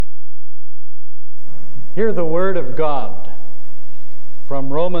Hear the word of God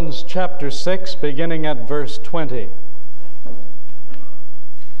from Romans chapter 6, beginning at verse 20.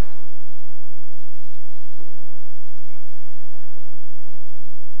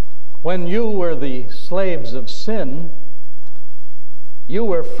 When you were the slaves of sin, you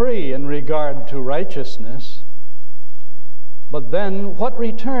were free in regard to righteousness. But then, what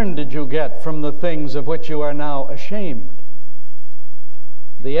return did you get from the things of which you are now ashamed?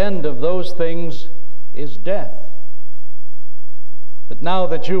 The end of those things is death. But now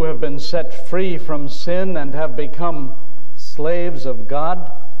that you have been set free from sin and have become slaves of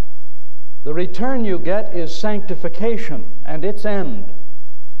God, the return you get is sanctification, and its end,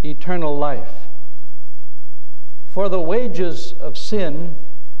 eternal life. For the wages of sin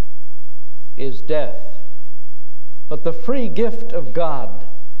is death, but the free gift of God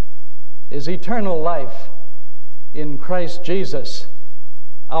is eternal life in Christ Jesus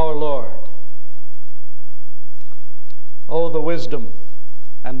our Lord. Oh, the wisdom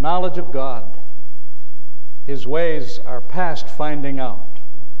and knowledge of God! His ways are past finding out.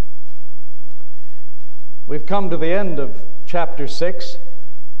 We've come to the end of chapter 6.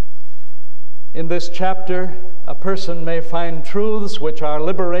 In this chapter, a person may find truths which are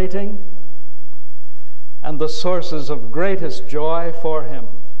liberating and the sources of greatest joy for him.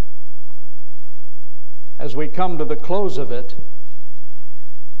 As we come to the close of it,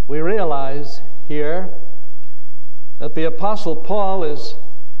 we realize here that the Apostle Paul is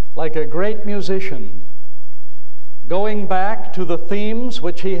like a great musician, going back to the themes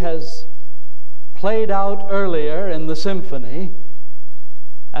which he has played out earlier in the symphony,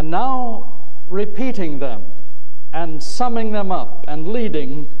 and now repeating them and summing them up and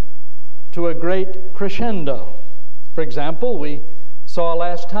leading to a great crescendo. For example, we saw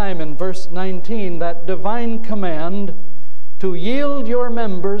last time in verse 19 that divine command to yield your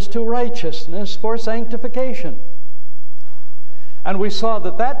members to righteousness for sanctification. And we saw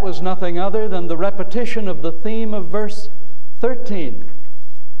that that was nothing other than the repetition of the theme of verse 13,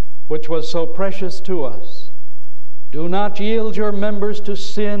 which was so precious to us. Do not yield your members to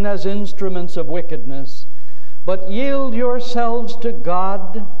sin as instruments of wickedness, but yield yourselves to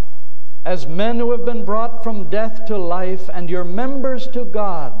God as men who have been brought from death to life, and your members to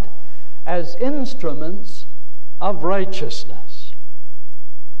God as instruments of righteousness.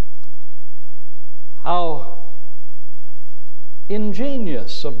 How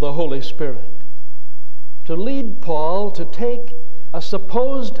ingenious of the Holy Spirit to lead Paul to take a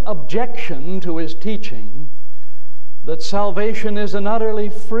supposed objection to his teaching that salvation is an utterly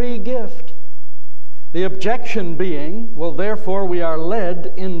free gift. The objection being, well, therefore we are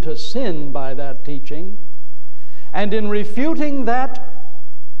led into sin by that teaching. And in refuting that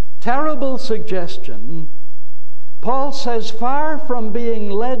terrible suggestion, Paul says, far from being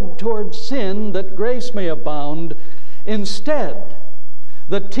led toward sin that grace may abound, instead,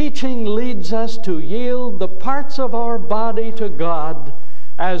 the teaching leads us to yield the parts of our body to God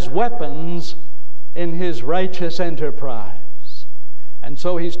as weapons in His righteous enterprise. And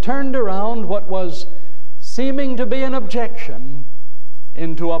so he's turned around what was seeming to be an objection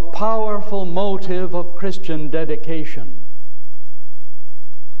into a powerful motive of Christian dedication.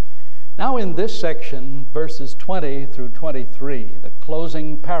 Now in this section, verses 20 through 23, the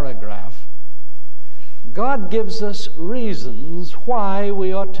closing paragraph, God gives us reasons why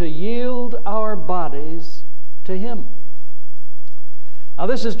we ought to yield our bodies to Him. Now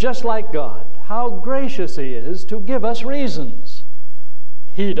this is just like God. How gracious He is to give us reasons.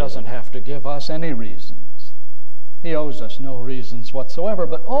 He doesn't have to give us any reasons. He owes us no reasons whatsoever,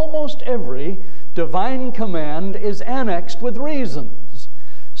 but almost every divine command is annexed with reasons,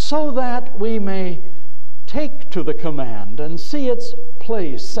 so that we may take to the command and see its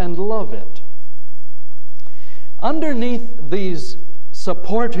place and love it. Underneath these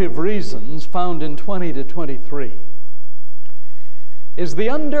supportive reasons found in 20 to 23 is the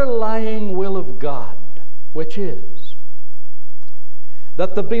underlying will of God, which is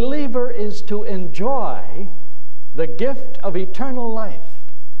that the believer is to enjoy the gift of eternal life.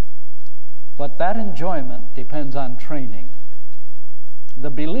 But that enjoyment depends on training. The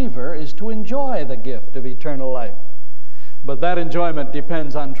believer is to enjoy the gift of eternal life, but that enjoyment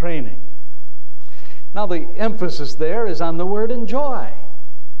depends on training. Now the emphasis there is on the word enjoy.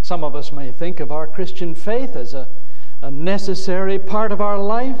 Some of us may think of our Christian faith as a necessary part of our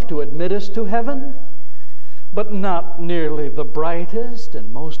life to admit us to heaven, but not nearly the brightest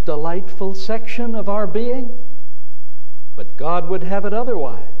and most delightful section of our being. But God would have it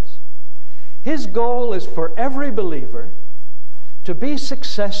otherwise. His goal is for every believer to be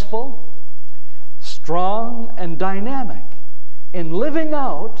successful, strong, and dynamic in living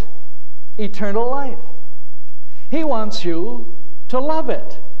out eternal life. He wants you to love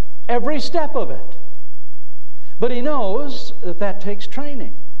it, every step of it. But He knows that that takes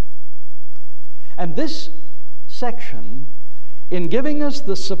training. And this section, in giving us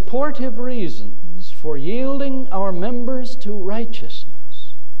the supportive reasons for yielding our members to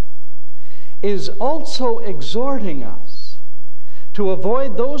righteousness, is also exhorting us to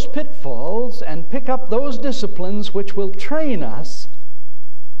avoid those pitfalls and pick up those disciplines which will train us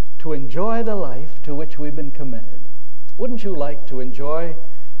to enjoy the life to which we've been committed. Wouldn't you like to enjoy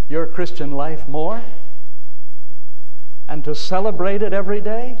your Christian life more? And to celebrate it every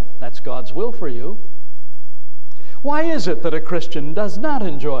day? That's God's will for you. Why is it that a Christian does not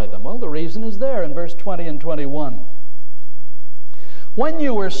enjoy them? Well, the reason is there in verse 20 and 21. When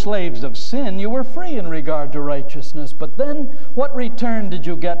you were slaves of sin, you were free in regard to righteousness. But then, what return did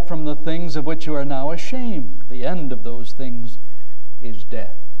you get from the things of which you are now ashamed? The end of those things is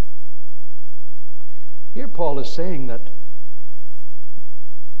death. Here Paul is saying that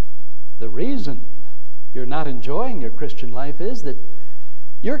the reason you're not enjoying your Christian life is that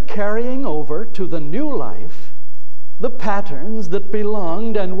you're carrying over to the new life the patterns that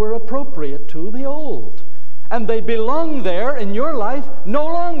belonged and were appropriate to the old. And they belong there in your life no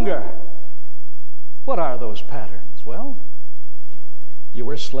longer. What are those patterns? Well, you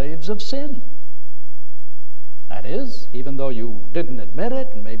were slaves of sin. That is, even though you didn't admit it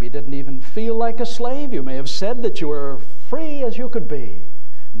and maybe didn't even feel like a slave, you may have said that you were free as you could be.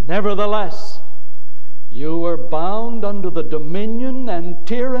 Nevertheless, you were bound under the dominion and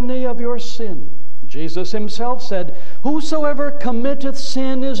tyranny of your sin. Jesus Himself said, "Whosoever committeth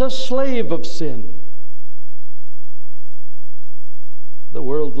sin is a slave of sin." The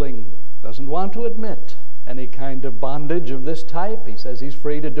worldling doesn't want to admit any kind of bondage of this type. He says he's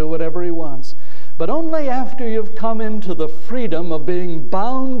free to do whatever he wants. But only after you've come into the freedom of being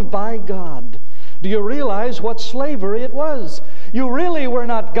bound by God do you realize what slavery it was. You really were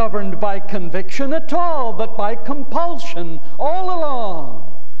not governed by conviction at all, but by compulsion all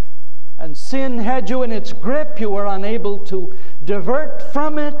along. And sin had you in its grip. You were unable to divert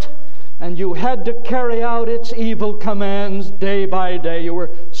from it, and you had to carry out its evil commands day by day. You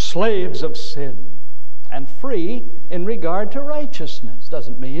were slaves of sin and free in regard to righteousness.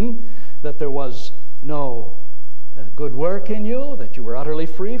 Doesn't mean that there was no good work in you, that you were utterly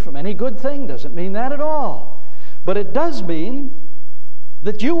free from any good thing. Doesn't mean that at all. But it does mean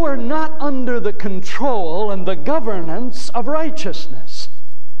that you were not under the control and the governance of righteousness.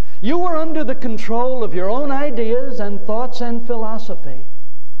 You were under the control of your own ideas and thoughts and philosophy.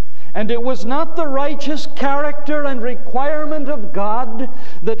 And it was not the righteous character and requirement of God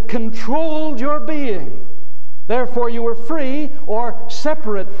that controlled your being. Therefore, you were free or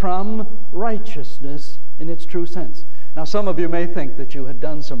separate from righteousness in its true sense. Now, some of you may think that you had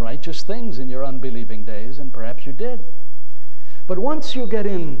done some righteous things in your unbelieving days, and perhaps you did. But once you get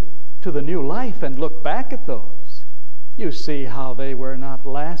into the new life and look back at those, you see how they were not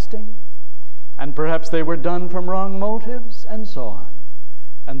lasting, and perhaps they were done from wrong motives, and so on.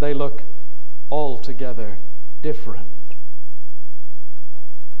 And they look altogether different.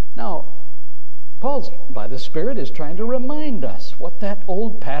 Now, Paul, by the Spirit, is trying to remind us what that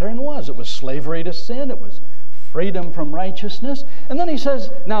old pattern was. It was slavery to sin. It was freedom from righteousness. And then he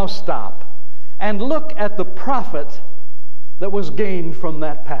says, now stop and look at the profit that was gained from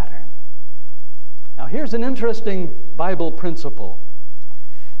that pattern. Now, here's an interesting Bible principle.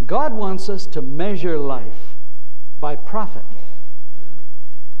 God wants us to measure life by profit.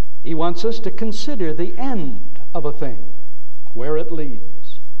 He wants us to consider the end of a thing, where it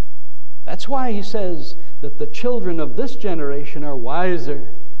leads. That's why he says that the children of this generation are wiser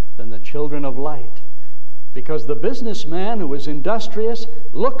than the children of light. Because the businessman who is industrious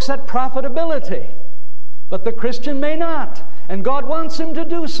looks at profitability, but the Christian may not, and God wants him to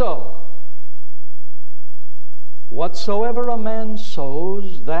do so. Whatsoever a man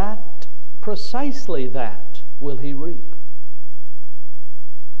sows, that, precisely that, will he reap.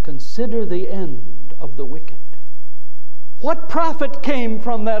 Consider the end of the wicked. What profit came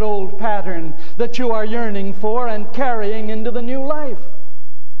from that old pattern that you are yearning for and carrying into the new life?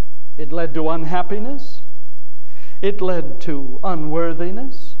 It led to unhappiness. It led to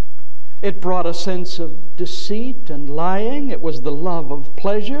unworthiness. It brought a sense of deceit and lying. It was the love of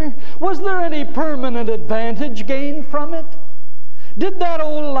pleasure. Was there any permanent advantage gained from it? Did that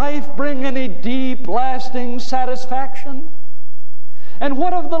old life bring any deep, lasting satisfaction? And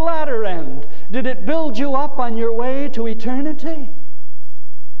what of the latter end? Did it build you up on your way to eternity?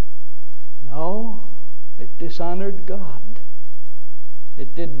 No, it dishonored God.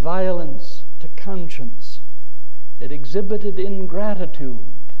 It did violence to conscience. It exhibited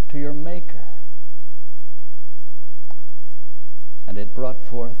ingratitude to your Maker. and it brought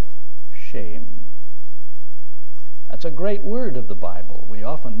forth shame. That's a great word of the Bible. We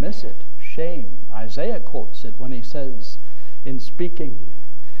often miss it, shame. Isaiah quotes it when he says, in speaking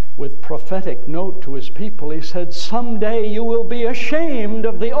with prophetic note to his people, he said, "Someday you will be ashamed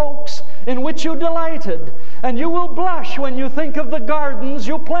of the oaks in which you delighted, and you will blush when you think of the gardens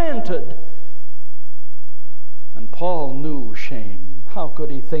you planted." And Paul knew shame. How could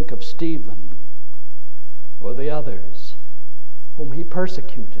he think of Stephen or the others whom he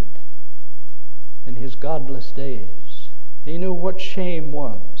persecuted in his godless days? He knew what shame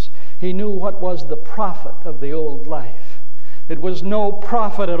was. He knew what was the profit of the old life. It was no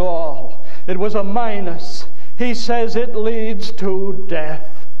profit at all. It was a minus. He says it leads to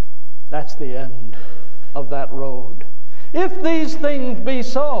death. That's the end of that road. If these things be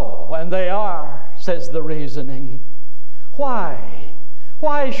so, and they are, says the reasoning, why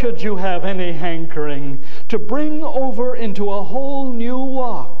should you have any hankering to bring over into a whole new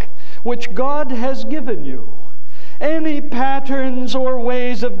walk which God has given you any patterns or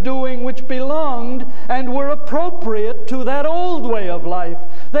ways of doing which belonged and were appropriate to that old way of life?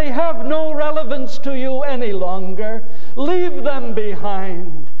 They have no relevance to you any longer. Leave them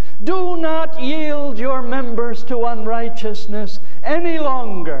behind. Do not yield your members to unrighteousness any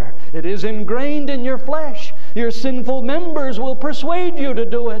longer. It is ingrained in your flesh. Your sinful members will persuade you to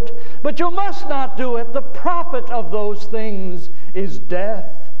do it, but you must not do it. The profit of those things is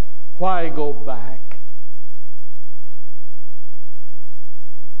death. Why go back?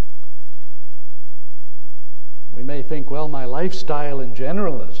 We may think, well, my lifestyle in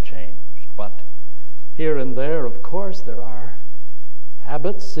general has changed, but here and there, of course, there are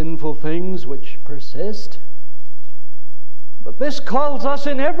habits, sinful things which persist. But this calls us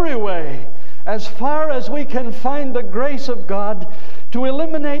in every way, as far as we can find the grace of God, to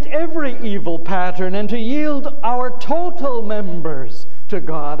eliminate every evil pattern and to yield our total members to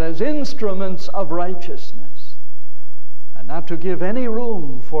God as instruments of righteousness, and not to give any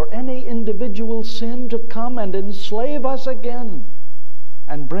room for any individual sin to come and enslave us again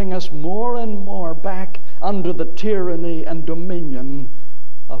and bring us more and more back under the tyranny and dominion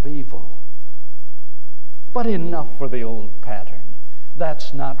of evil. But enough for the old pattern.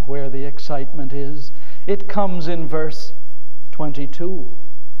 That's not where the excitement is. It comes in verse 22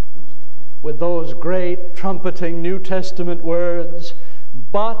 with those great trumpeting New Testament words,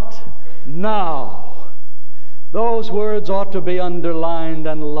 "But now." Those words ought to be underlined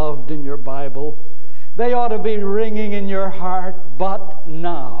and loved in your Bible. They ought to be ringing in your heart, "But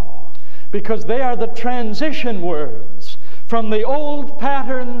now," because they are the transition words from the old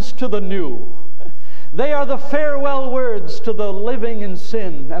patterns to the new. They are the farewell words to the living in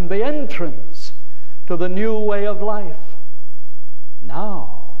sin and the entrance to the new way of life.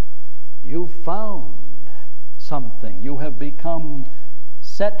 Now you've found something. You have become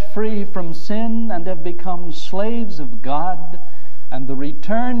set free from sin and have become slaves of God, and the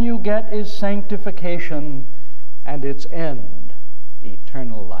return you get is sanctification, and its end,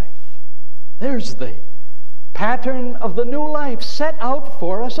 eternal life. There's the pattern of the new life set out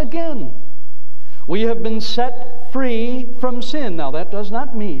for us again. We have been set free from sin. Now, that does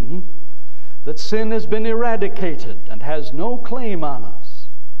not mean that sin has been eradicated and has no claim on us.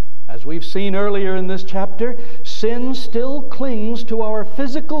 As we've seen earlier in this chapter, sin still clings to our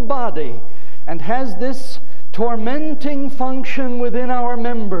physical body and has this tormenting function within our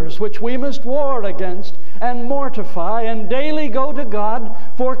members, which we must war against and mortify and daily go to God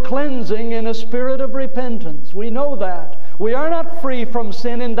for cleansing in a spirit of repentance. We know that. We are not free from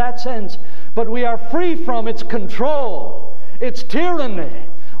sin in that sense, but we are free from its control, its tyranny.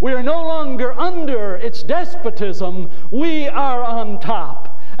 We are no longer under its despotism. We are on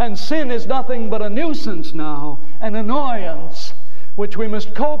top. And sin is nothing but a nuisance now, an annoyance, which we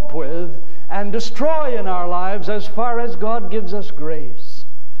must cope with and destroy in our lives as far as God gives us grace.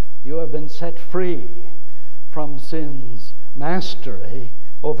 You have been set free from sin's mastery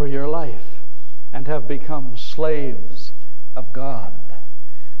over your life and have become slaves of God.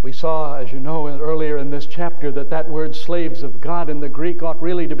 We saw, as you know, earlier in this chapter, that word slaves of God in the Greek ought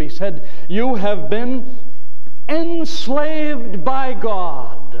really to be said, you have been enslaved by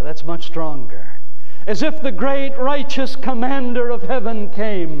God. That's much stronger. As if the great righteous commander of heaven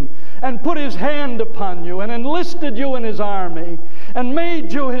came and put his hand upon you and enlisted you in his army and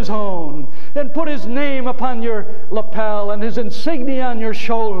made you his own and put his name upon your lapel and his insignia on your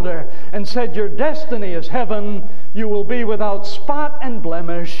shoulder and said, your destiny is heaven. You will be without spot and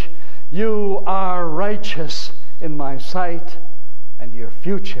blemish. You are righteous in my sight, and your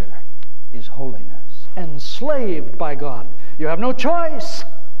future is holiness. Enslaved by God. You have no choice.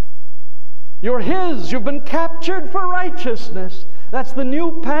 You're His. You've been captured for righteousness. That's the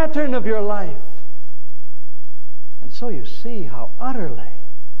new pattern of your life. And so you see how utterly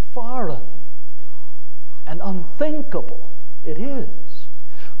foreign and unthinkable it is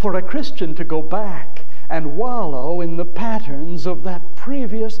for a Christian to go back and wallow in the patterns of that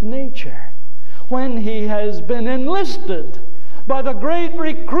previous nature when he has been enlisted by the great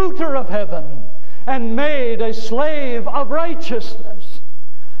recruiter of heaven and made a slave of righteousness.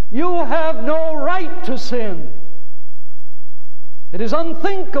 You have no right to sin. It is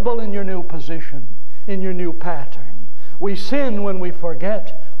unthinkable in your new position, in your new pattern. We sin when we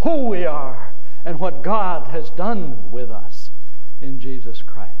forget who we are and what God has done with us in Jesus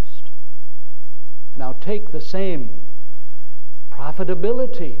Christ. Now take the same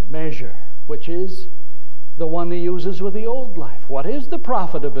profitability measure, which is the one he uses with the old life. What is the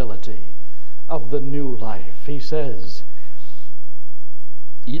profitability of the new life? He says,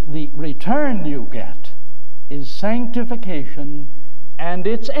 the return you get is sanctification and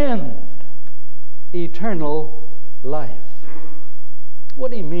its end, eternal life.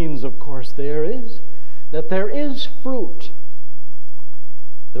 What he means, of course, there is that there is fruit.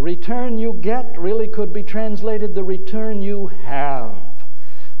 The return you get really could be translated the return you have.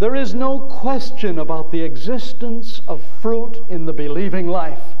 There is no question about the existence of fruit in the believing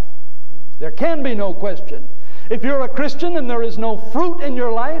life. There can be no question. If you're a Christian and there is no fruit in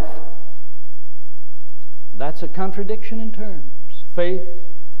your life, that's a contradiction in terms. Faith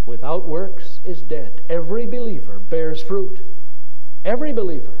without works is dead. Every believer bears fruit. Every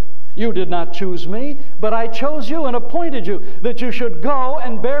believer. You did not choose me, but I chose you and appointed you that you should go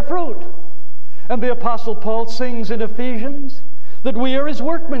and bear fruit. And the Apostle Paul sings in Ephesians that we are his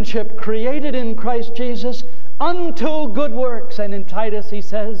workmanship, created in Christ Jesus unto good works. And in Titus he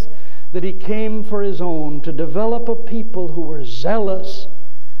says that he came for his own, to develop a people who were zealous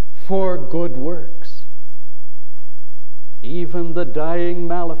for good works. Even the dying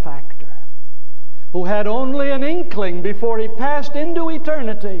malefactor, who had only an inkling before he passed into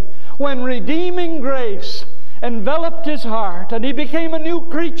eternity, when redeeming grace enveloped his heart and he became a new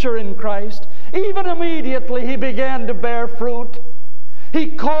creature in Christ, even immediately he began to bear fruit.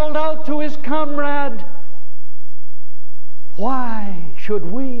 He called out to his comrade, "Why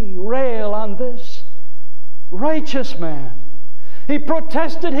should we rail on this righteous man?" He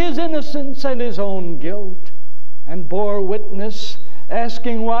protested his innocence and his own guilt and bore witness,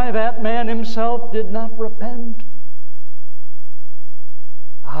 asking why that man himself did not repent.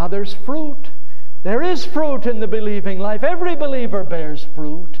 There's fruit. There is fruit in the believing life. Every believer bears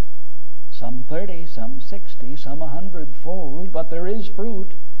fruit. Some 30, some 60, some 100-fold, but there is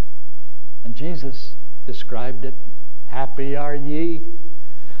fruit. And Jesus described it. Happy are ye.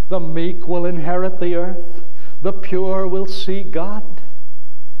 The meek will inherit the earth. The pure will see God.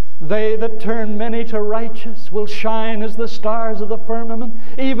 They that turn many to righteous will shine as the stars of the firmament.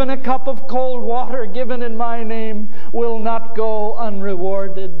 Even a cup of cold water given in my name will not go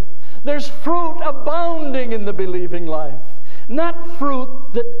unrewarded. There's fruit abounding in the believing life. Not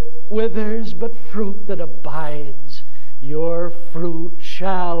fruit that withers, but fruit that abides. Your fruit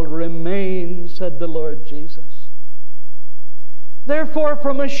shall remain, said the Lord Jesus. Therefore,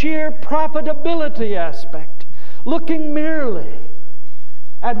 from a sheer profitability aspect, looking merely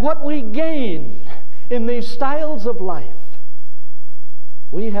at what we gain in these styles of life,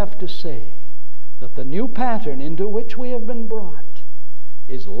 we have to say that the new pattern into which we have been brought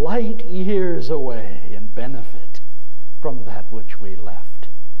is light years away in benefit from that which we left.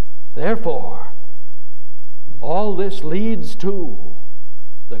 Therefore, all this leads to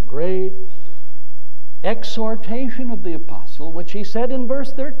the great exhortation of the apostle, which he said in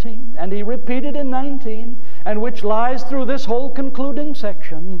verse 13, and he repeated in 19, and which lies through this whole concluding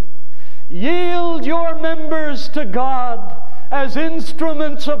section. Yield your members to God as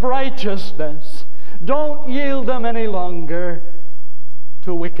instruments of righteousness. Don't yield them any longer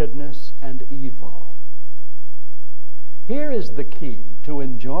to wickedness and evil. Here is the key to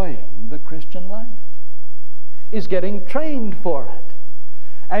enjoying the Christian life, is getting trained for it.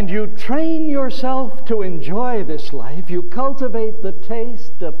 And you train yourself to enjoy this life. You cultivate the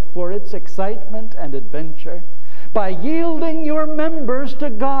taste for its excitement and adventure by yielding your members to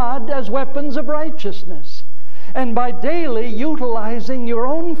God as weapons of righteousness, and by daily utilizing your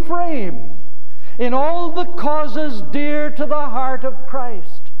own frame in all the causes dear to the heart of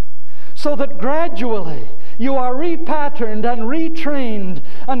Christ, so that gradually you are repatterned and retrained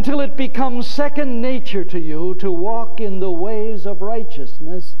until it becomes second nature to you to walk in the ways of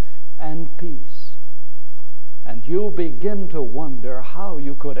righteousness and peace. And you begin to wonder how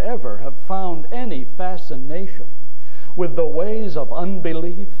you could ever have found any fascination with the ways of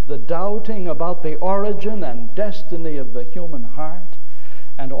unbelief, the doubting about the origin and destiny of the human heart,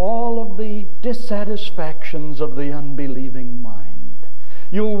 and all of the dissatisfactions of the unbelieving mind.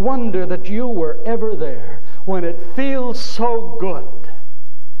 You'll wonder that you were ever there when it feels so good,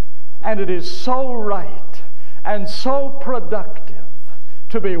 and it is so right and so productive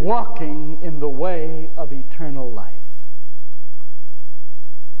to be walking in the way of eternal life.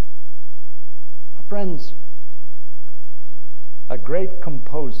 Friends, a great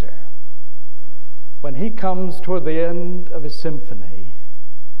composer, when he comes toward the end of his symphony,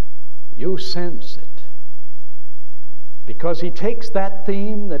 you sense it, because he takes that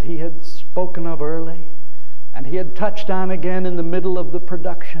theme that he had spoken of early, and he had touched on again in the middle of the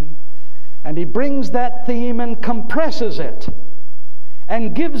production, and he brings that theme and compresses it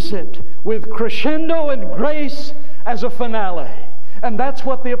and gives it with crescendo and grace as a finale. And that's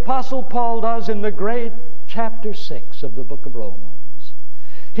what the Apostle Paul does in the great chapter 6 of the book of Romans.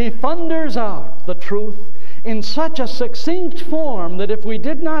 He thunders out the truth in such a succinct form that if we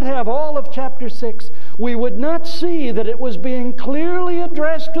did not have all of chapter 6, we would not see that it was being clearly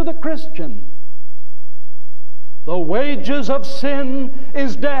addressed to the Christian. The wages of sin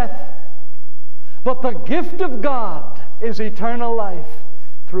is death, but the gift of God is eternal life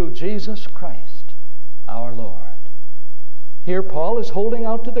through Jesus Christ our Lord. Here Paul is holding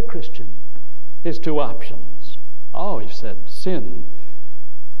out to the Christian his two options. Oh, he said, sin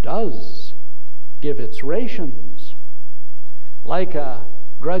does give its rations. Like a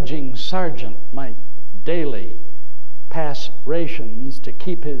grudging sergeant might daily pass rations to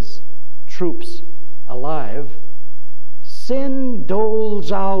keep his troops alive, sin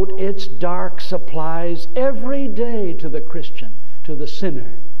doles out its dark supplies every day to the Christian, to the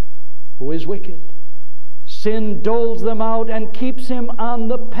sinner who is wicked. Sin doles them out and keeps him on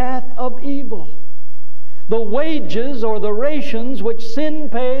the path of evil. The wages or the rations which sin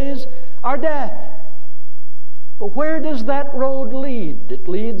pays are death. But where does that road lead? It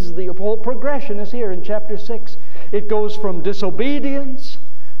leads, the whole progression is here in chapter 6. It goes from disobedience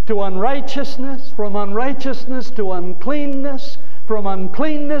to unrighteousness, from unrighteousness to uncleanness, from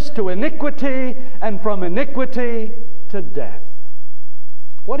uncleanness to iniquity, and from iniquity to death.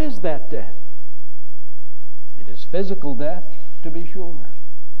 What is that death? It is physical death, to be sure.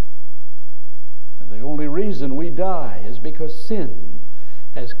 And the only reason we die is because sin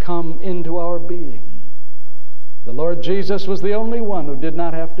has come into our being. The Lord Jesus was the only one who did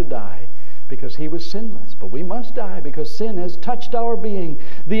not have to die because he was sinless. But we must die because sin has touched our being.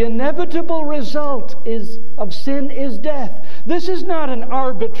 The inevitable result of sin is death. This is not an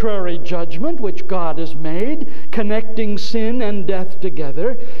arbitrary judgment which God has made, connecting sin and death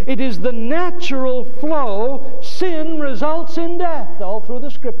together. It is the natural flow. Sin results in death. All through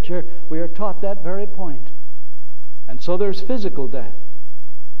the Scripture, we are taught that very point. And so there's physical death.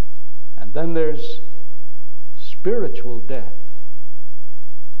 And then there's spiritual death,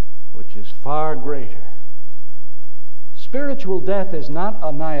 which is far greater. Spiritual death is not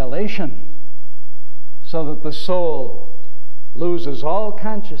annihilation, so that the soul loses all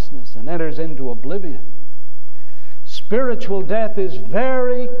consciousness and enters into oblivion. Spiritual death is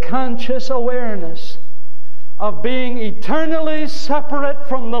very conscious awareness of being eternally separate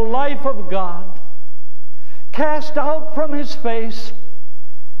from the life of God, cast out from His face,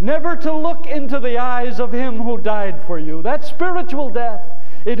 never to look into the eyes of Him who died for you. That's spiritual death.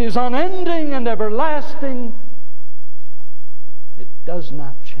 It is unending and everlasting. It does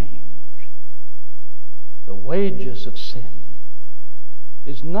not change. The wages of sin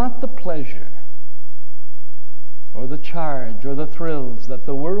is not the pleasure or the charge or the thrills that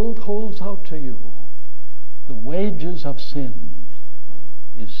the world holds out to you. The wages of sin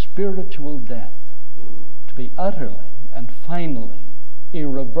is spiritual death, to be utterly and finally,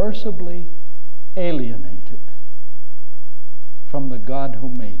 irreversibly alienated from the God who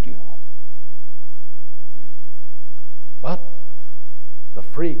made you. But the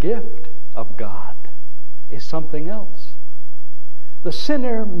free gift of God is something else. The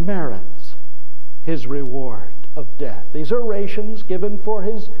sinner merits his reward of death. These are rations given for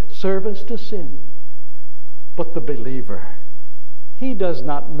his service to sin. But the believer, he does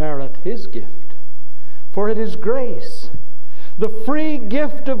not merit his gift, for it is grace. The free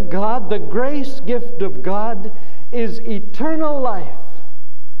gift of God, the grace gift of God, is eternal life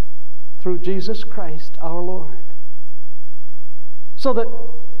through Jesus Christ our Lord. So that,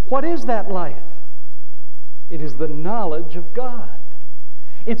 what is that life? It is the knowledge of God.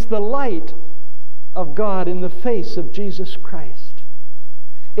 It's the light of God in the face of Jesus Christ.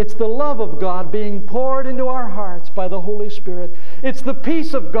 It's the love of God being poured into our hearts by the Holy Spirit. It's the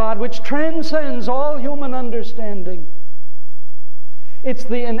peace of God which transcends all human understanding. It's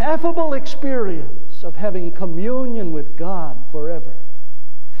the ineffable experience of having communion with God forever.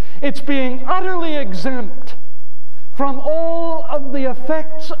 It's being utterly exempt from all of the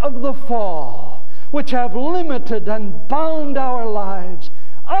effects of the fall, which have limited and bound our lives,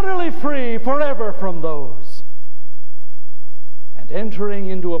 utterly free forever from those, and entering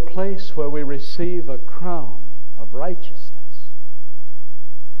into a place where we receive a crown of righteousness,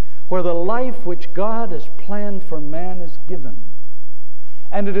 where the life which God has planned for man is given.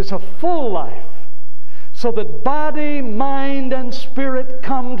 And it is a full life, so that body, mind, and spirit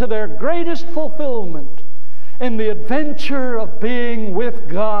come to their greatest fulfillment in the adventure of being with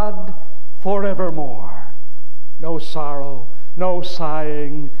God forevermore. No sorrow, no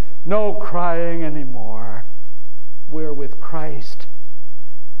sighing, no crying anymore. We're with Christ,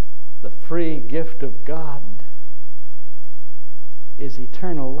 the free gift of God is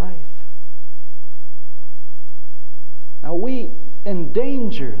eternal life. Now we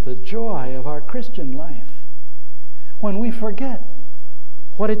endanger the joy of our Christian life when we forget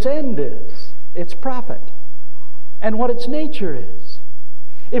what its end is, its profit, and what its nature is.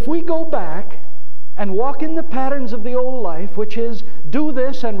 If we go back and walk in the patterns of the old life, which is do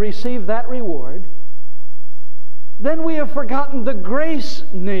this and receive that reward, then we have forgotten the grace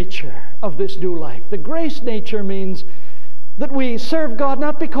nature of this new life. The grace nature means that we serve God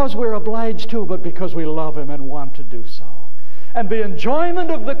not because we're obliged to, but because we love Him and want to do so. And the enjoyment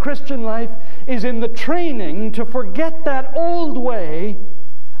of the Christian life is in the training to forget that old way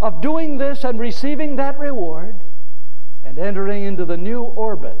of doing this and receiving that reward and entering into the new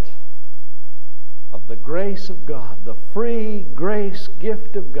orbit of the grace of God. The free grace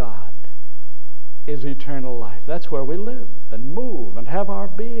gift of God is eternal life. That's where we live and move and have our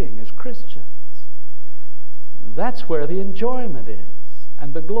being as Christians. That's where the enjoyment is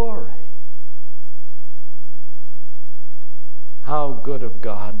and the glory. How good of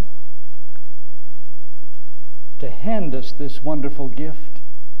God to hand us this wonderful gift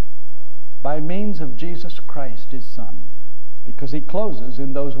by means of Jesus Christ, His Son. Because He closes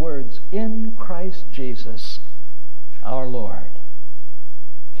in those words, in Christ Jesus our Lord.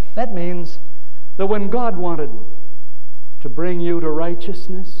 That means that when God wanted to bring you to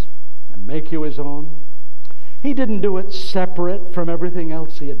righteousness and make you His own, He didn't do it separate from everything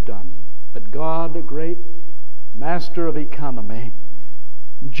else He had done. But God, a great master of economy,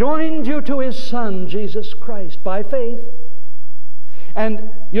 joined you to His Son, Jesus Christ, by faith. And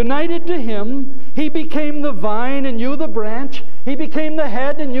united to Him, He became the vine and you the branch. He became the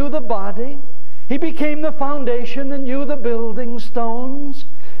head and you the body. He became the foundation and you the building stones.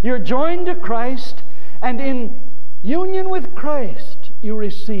 You're joined to Christ, and in union with Christ, you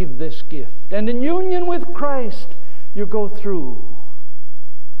receive this gift. And in union with Christ, you go through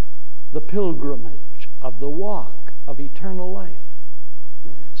the pilgrimage of the walk of eternal life.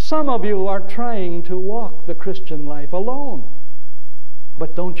 Some of you are trying to walk the Christian life alone.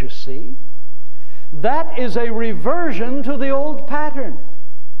 But don't you see? That is a reversion to the old pattern.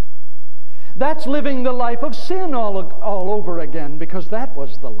 That's living the life of sin all over again, because that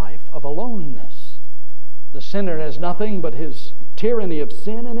was the life of aloneness. The sinner has nothing but his tyranny of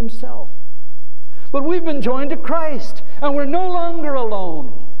sin and himself. But we've been joined to Christ, and we're no longer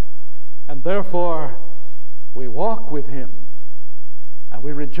alone. And therefore, we walk with Him, and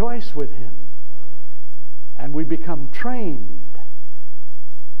we rejoice with Him, and we become trained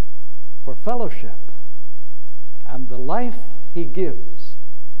for fellowship. And the life He gives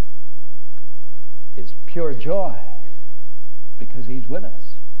is pure joy because He's with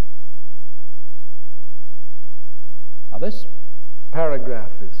us. Now this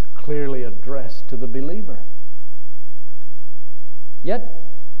paragraph is clearly addressed to the believer. Yet,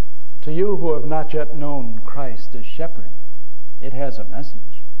 to you who have not yet known Christ as shepherd, it has a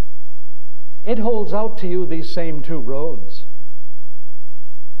message. It holds out to you these same two roads,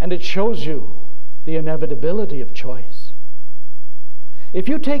 and it shows you the inevitability of choice. If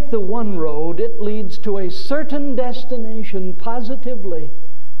you take the one road, it leads to a certain destination positively.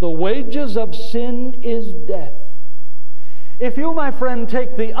 The wages of sin is death. If you, my friend,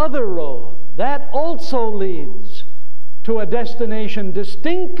 take the other road, that also leads to a destination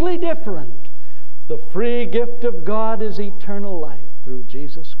distinctly different. The free gift of God is eternal life through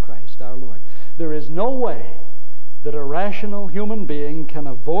Jesus Christ our Lord. There is no way that a rational human being can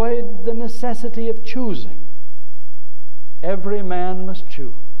avoid the necessity of choosing. Every man must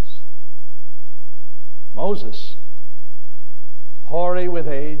choose. Moses, hoary with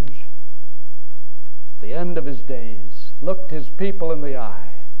age, the end of his days, looked his people in the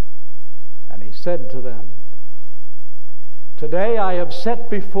eye, and he said to them, "Today I have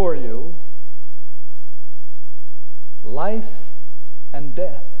set before you life and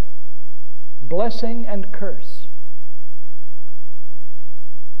death, blessing and curse.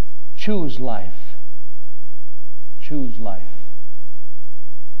 choose life. Choose life.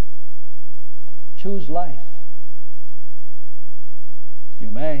 Choose life. You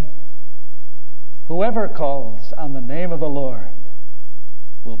may. Whoever calls on the name of the Lord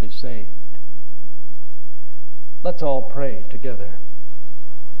will be saved. Let's all pray together.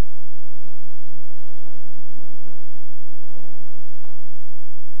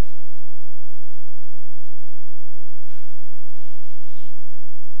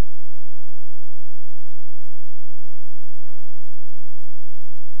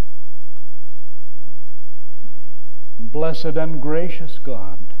 Blessed and gracious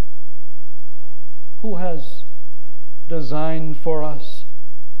God, who has designed for us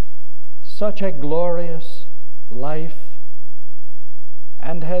such a glorious life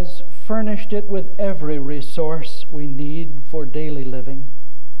and has furnished it with every resource we need for daily living,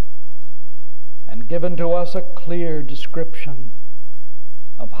 and given to us a clear description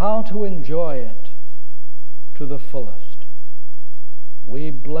of how to enjoy it to the fullest. We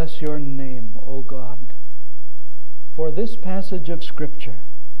bless your name, O God, for this passage of Scripture,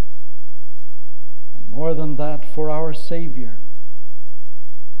 and more than that, for our Savior,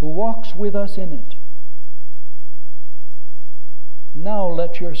 who walks with us in it. Now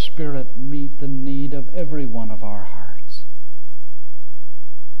let your Spirit meet the need of every one of our hearts.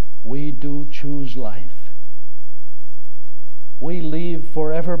 We do choose life. We leave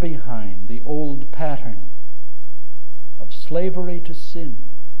forever behind the old pattern of slavery to sin,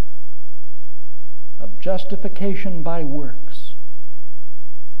 of justification by works,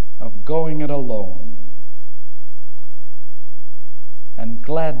 of going it alone. And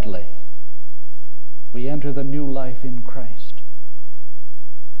gladly we enter the new life in Christ.